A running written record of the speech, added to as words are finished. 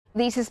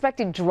The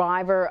suspected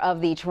driver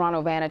of the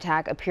Toronto van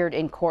attack appeared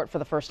in court for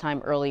the first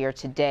time earlier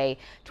today.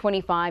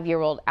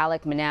 25-year-old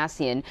Alek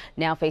Minassian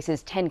now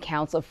faces 10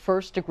 counts of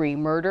first-degree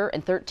murder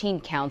and 13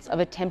 counts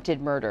of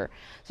attempted murder.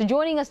 So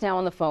joining us now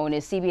on the phone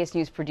is CBS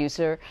News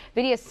producer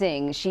Vidya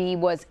Singh. She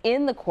was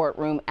in the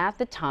courtroom at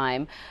the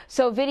time.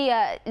 So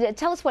Vidya,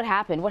 tell us what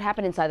happened. What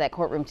happened inside that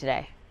courtroom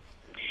today?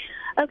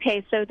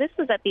 Okay, so this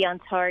was at the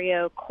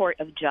Ontario Court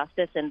of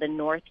Justice in the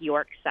North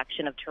York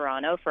section of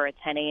Toronto for a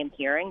 10 a.m.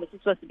 hearing. This is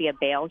supposed to be a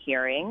bail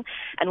hearing.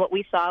 And what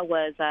we saw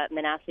was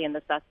Minassian,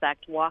 the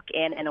suspect, walk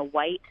in a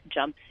white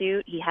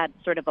jumpsuit. He had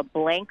sort of a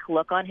blank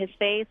look on his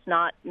face,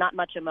 not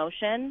much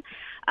emotion.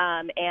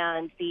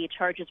 And the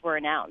charges were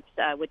announced,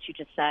 which you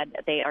just said.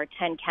 They are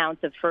 10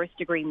 counts of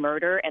first-degree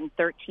murder and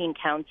 13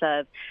 counts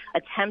of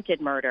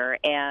attempted murder.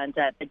 And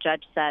the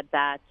judge said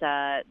that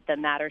the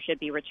matter should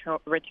be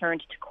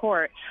returned to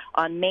court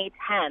on May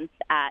 10th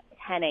at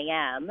 10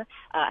 a.m.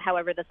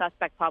 However, the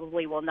suspect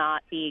probably will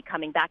not be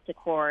coming back to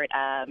court.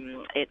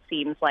 It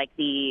seems like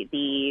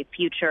the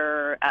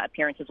future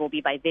appearances will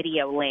be by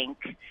video link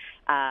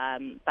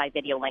and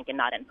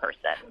not in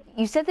person.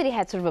 You said that he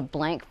had sort of a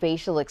blank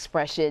facial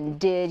expression.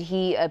 Did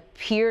he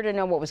appear to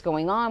know what was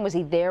going on? Was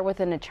he there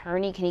with an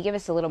attorney? Can you give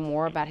us a little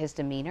more about his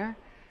demeanor?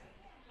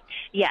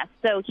 Yes,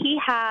 so he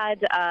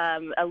had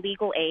a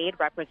legal aid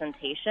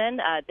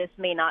representation. This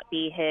may not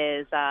be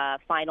his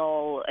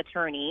final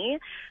attorney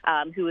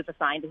who was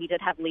assigned, but he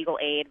did have legal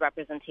aid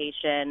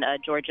representation,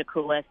 Georgia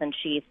Koulis, and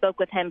she spoke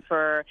with him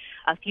for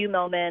a few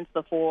moments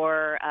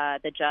before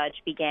the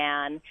judge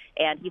began,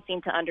 and he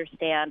seemed to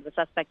understand, the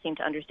suspect seemed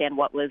to understand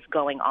what was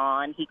going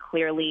on. He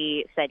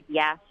clearly said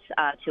yes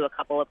to a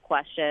couple of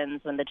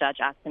questions when the judge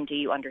asked him, do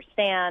you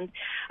understand?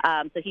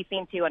 So he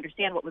seemed to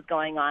understand what was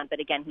going on, but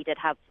again, he did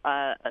have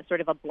a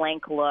sort of a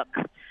blank look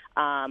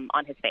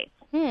on his face.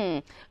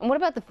 And what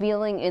about the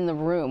feeling in the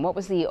room? What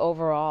was the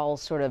overall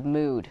sort of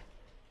mood?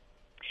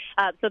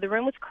 So the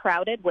room was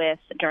crowded with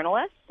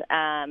journalists.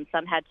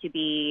 Some had to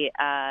be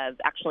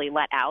actually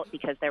let out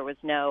because there was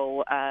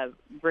no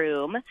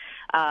room,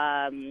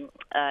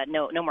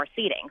 no more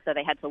seating, so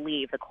they had to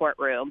leave the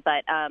courtroom.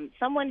 But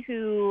someone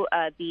who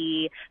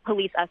the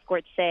police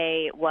escorts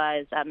say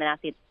was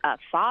Minassian's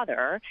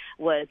father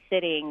was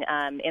sitting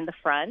in the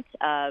front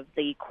of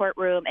the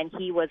courtroom, and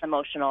he was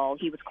emotional.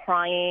 He was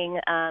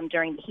crying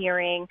during the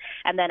hearing,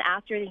 and then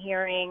after the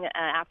hearing,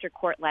 after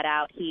court let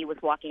out, he was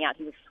walking out.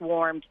 He was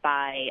swarmed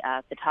by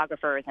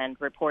photographers and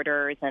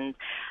reporters, and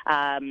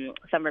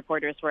some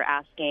reporters were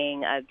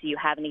asking, do you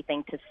have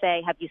anything to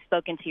say? Have you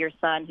spoken to your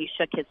son? He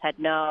shook his head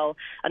no.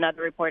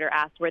 Another reporter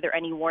asked, were there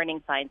any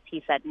warning signs?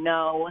 He said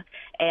no,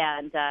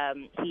 and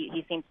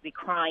he seemed to be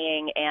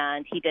crying,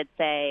 and he did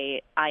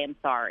say, I am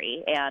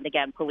sorry. And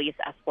again, police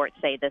escorts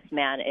say this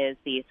man is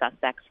the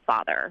suspect's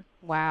father.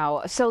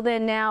 Wow. So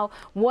then now,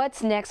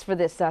 what's next for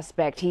this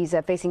suspect? He's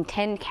facing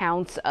 10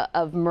 counts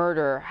of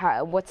murder.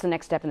 What's the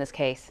next step in this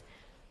case?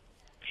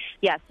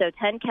 Yes, so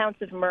 10 counts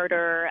of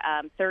murder,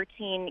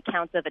 13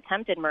 counts of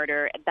attempted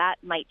murder. That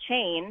might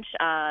change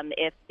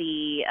if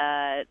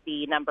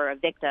the number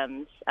of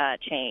victims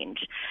change.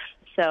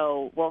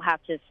 So we'll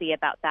have to see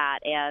about that.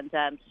 And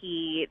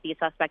the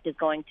suspect is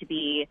going to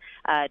be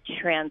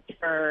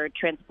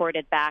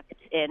transported back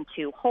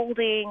into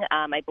holding.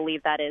 I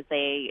believe that is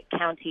a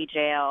county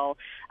jail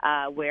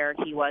where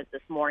he was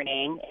this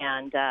morning,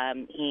 and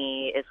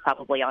he is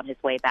probably on his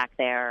way back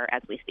there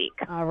as we speak.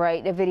 All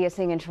right, Vidya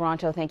Singh in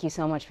Toronto. Thank you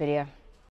so much, Vidya.